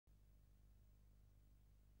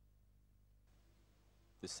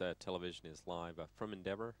This television is live from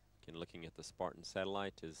Endeavour. Again, looking at the Spartan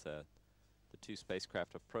satellite as the two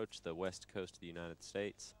spacecraft approach the west coast of the United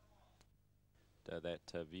States. That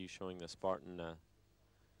view showing the Spartan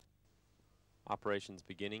operations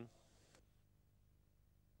beginning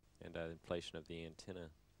and inflation of the antenna.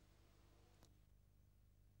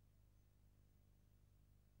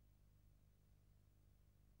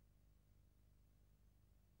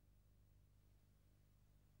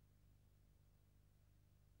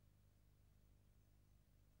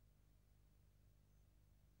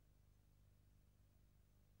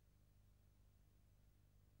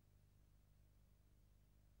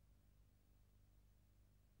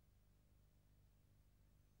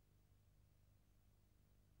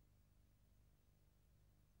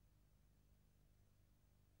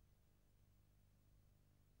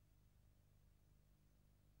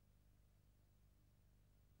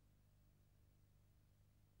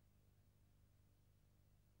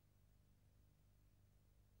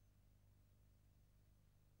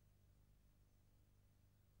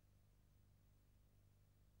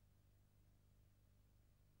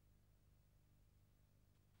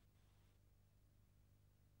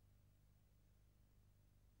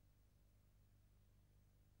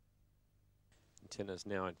 Antenna is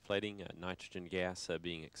now inflating, nitrogen gas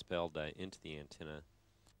being expelled into the antenna.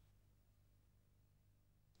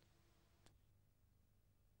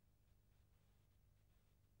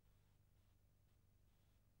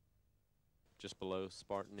 Just below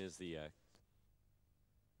Spartan is the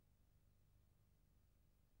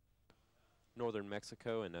northern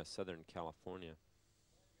Mexico and southern California.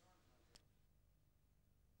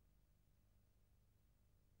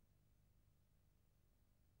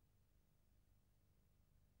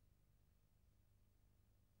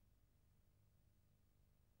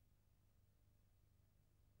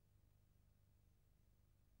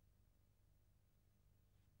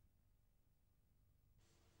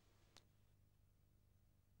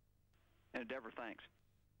 Endeavour, thanks.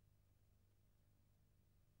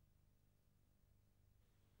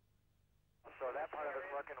 So that part of it's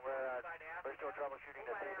working. We're still troubleshooting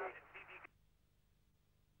the TV.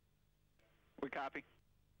 We copy.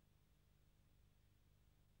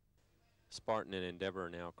 Spartan and Endeavour are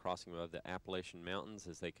now crossing above the Appalachian Mountains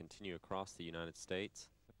as they continue across the United States.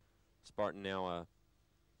 Spartan now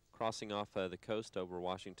crossing off the coast over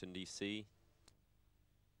Washington, D.C.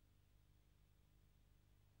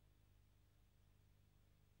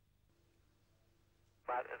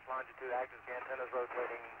 But its longitude acts as the antenna's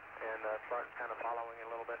rotating, and Spartan's kind of following it a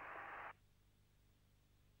little bit.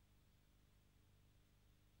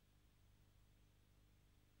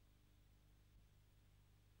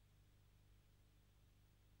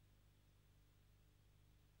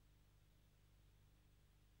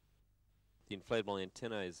 The inflatable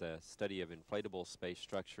antenna is a study of inflatable space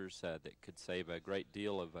structures that could save a great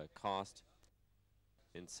deal of cost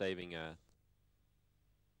in saving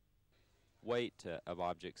weight of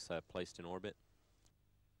objects placed in orbit.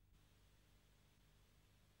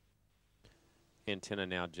 Antenna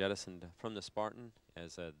now jettisoned from the Spartan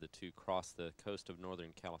as the two cross the coast of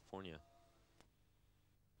Northern California.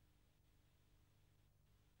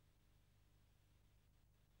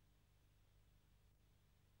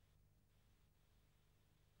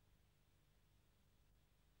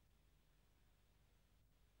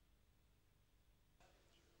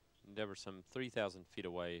 Endeavour some 3,000 feet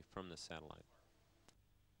away from the satellite.